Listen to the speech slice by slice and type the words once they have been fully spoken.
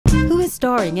is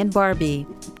starring in Barbie.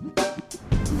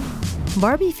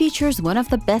 Barbie features one of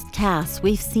the best casts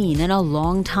we've seen in a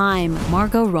long time.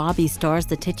 Margot Robbie stars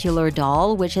the titular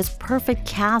doll, which is perfect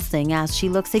casting as she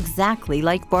looks exactly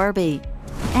like Barbie.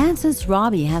 And since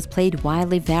Robbie has played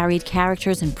widely varied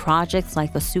characters in projects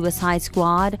like The Suicide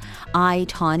Squad,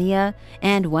 Tonya,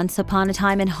 and Once Upon a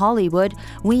Time in Hollywood,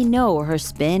 we know her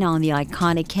spin on the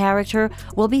iconic character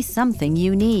will be something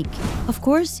unique. Of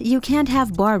course, you can't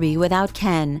have Barbie without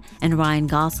Ken, and Ryan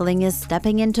Gosling is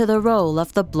stepping into the role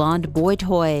of the blonde boy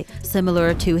toy.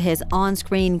 Similar to his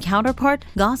on-screen counterpart,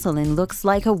 Gosling looks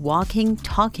like a walking,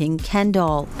 talking Ken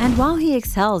doll. And while he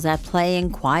excels at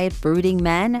playing quiet, brooding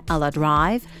men a la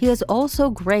Drive, he is also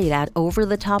great at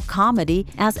over-the-top comedy,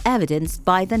 as evidenced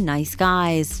by The Nice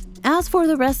Guys. As for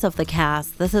the rest of the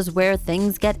cast, this is where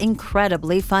things get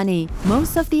incredibly funny.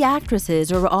 Most of the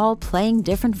actresses are all playing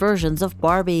different versions of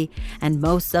Barbie, and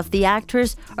most of the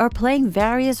actors are playing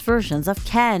various versions of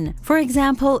Ken. For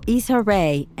example, Issa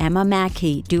Rae, Emma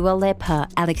Mackey, Dua Lipa,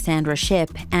 Alexandra Shipp,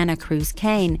 Cruz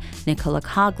Kayne, Nicola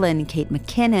Coughlan, Kate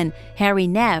McKinnon, Harry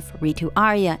Neff, Ritu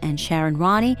Arya, and Sharon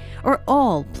Ronney are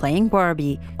all playing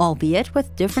Barbie, albeit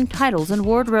with different titles and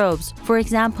wardrobes. For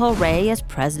example, Rae is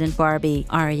President Barbie,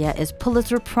 Arya is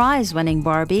Pulitzer-Prize winning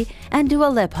Barbie, and Dua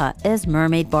Lipa is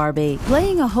Mermaid Barbie.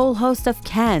 Playing a whole host of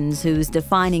Kens whose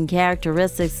defining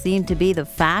characteristics seem to be the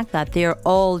fact that they're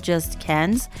all just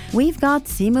Kens, we've got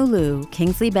Simu Liu,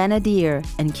 Kingsley Benadir,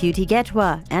 and Ncuti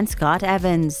Gatwa, and Scott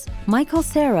Evans. Michael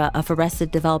Cera of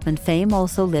Arrested Development fame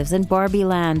also lives in Barbie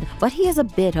Land, but he is a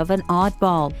bit of an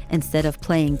oddball. Instead of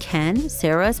playing Ken,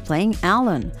 Cera is playing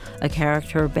Alan, a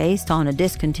character based on a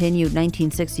discontinued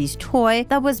 1960s toy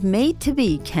that was made to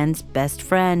be Ken's best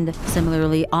friend.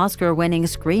 Similarly, Oscar-winning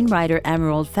screenwriter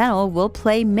Emerald Fennell will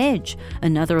play Midge,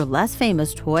 another less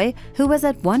famous toy who was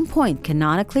at one point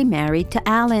canonically married to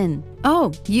Alan.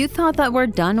 Oh, you thought that we're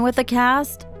done with the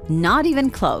cast? Not even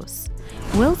close.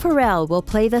 Will Ferrell will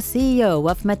play the CEO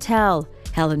of Mattel.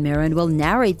 Helen Mirren will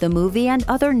narrate the movie, and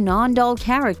other non-doll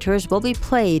characters will be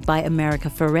played by America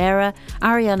Ferrera,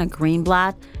 Ariana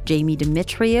Greenblatt, Jamie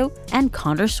Demetriou, and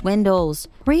Connor Swindells.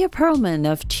 Rhea Perlman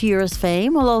of Cheers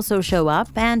fame will also show up,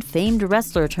 and famed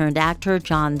wrestler-turned-actor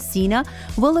John Cena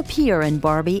will appear in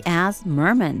Barbie as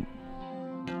Merman.